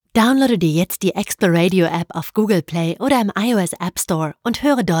Downloade dir jetzt die Exploradio-App auf Google Play oder im iOS App Store und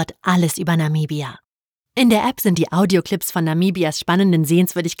höre dort alles über Namibia. In der App sind die Audioclips von Namibias spannenden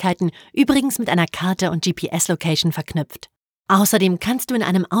Sehenswürdigkeiten übrigens mit einer Karte und GPS-Location verknüpft. Außerdem kannst du in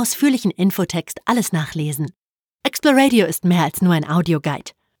einem ausführlichen Infotext alles nachlesen. Exploradio ist mehr als nur ein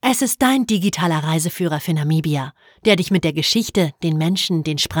Audioguide. Es ist dein digitaler Reiseführer für Namibia, der dich mit der Geschichte, den Menschen,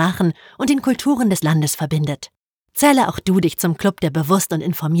 den Sprachen und den Kulturen des Landes verbindet. Zähle auch du dich zum Club der bewusst und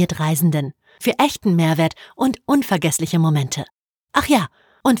informiert Reisenden für echten Mehrwert und unvergessliche Momente. Ach ja,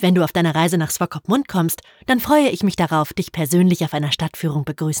 und wenn du auf deiner Reise nach Swakopmund kommst, dann freue ich mich darauf, dich persönlich auf einer Stadtführung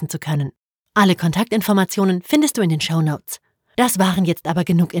begrüßen zu können. Alle Kontaktinformationen findest du in den Shownotes. Das waren jetzt aber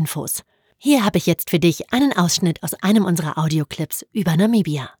genug Infos. Hier habe ich jetzt für dich einen Ausschnitt aus einem unserer Audioclips über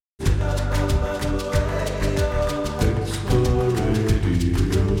Namibia.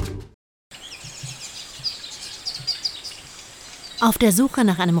 Auf der Suche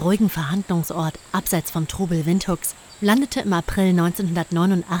nach einem ruhigen Verhandlungsort abseits vom Trubel Windhoeks landete im April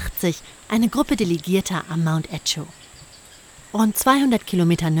 1989 eine Gruppe Delegierter am Mount Etjo. Rund 200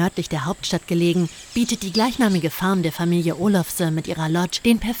 Kilometer nördlich der Hauptstadt gelegen, bietet die gleichnamige Farm der Familie Olofse mit ihrer Lodge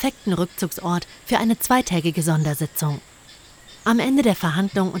den perfekten Rückzugsort für eine zweitägige Sondersitzung. Am Ende der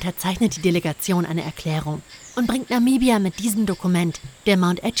Verhandlung unterzeichnet die Delegation eine Erklärung und bringt Namibia mit diesem Dokument, der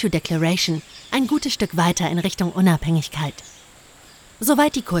Mount Etjo Deklaration, ein gutes Stück weiter in Richtung Unabhängigkeit.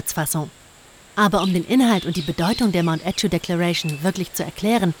 Soweit die Kurzfassung. Aber um den Inhalt und die Bedeutung der Mount Etjo Declaration wirklich zu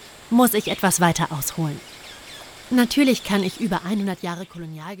erklären, muss ich etwas weiter ausholen. Natürlich kann ich über 100 Jahre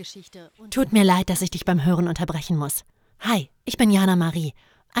Kolonialgeschichte und... Tut mir leid, dass ich dich beim Hören unterbrechen muss. Hi, ich bin Jana Marie,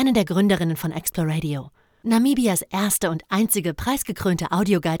 eine der Gründerinnen von Exploradio, Namibias erste und einzige preisgekrönte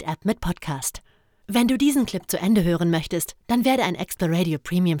Audioguide-App mit Podcast. Wenn du diesen Clip zu Ende hören möchtest, dann werde ein Exploradio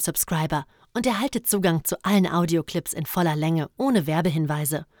Premium Subscriber und erhalte Zugang zu allen Audioclips in voller Länge ohne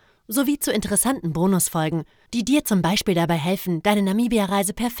Werbehinweise, sowie zu interessanten Bonusfolgen, die dir zum Beispiel dabei helfen, deine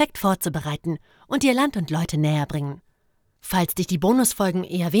Namibia-Reise perfekt vorzubereiten und dir Land und Leute näher bringen. Falls dich die Bonusfolgen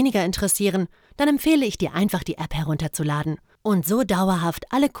eher weniger interessieren, dann empfehle ich dir einfach, die App herunterzuladen und so dauerhaft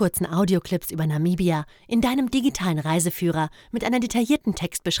alle kurzen Audioclips über Namibia in deinem digitalen Reiseführer mit einer detaillierten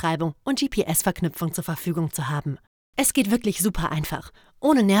Textbeschreibung und GPS-Verknüpfung zur Verfügung zu haben. Es geht wirklich super einfach,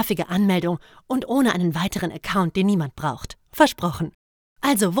 ohne nervige Anmeldung und ohne einen weiteren Account, den niemand braucht. Versprochen.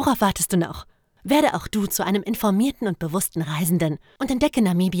 Also, worauf wartest du noch? Werde auch du zu einem informierten und bewussten Reisenden und entdecke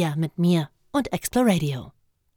Namibia mit mir und Exploradio.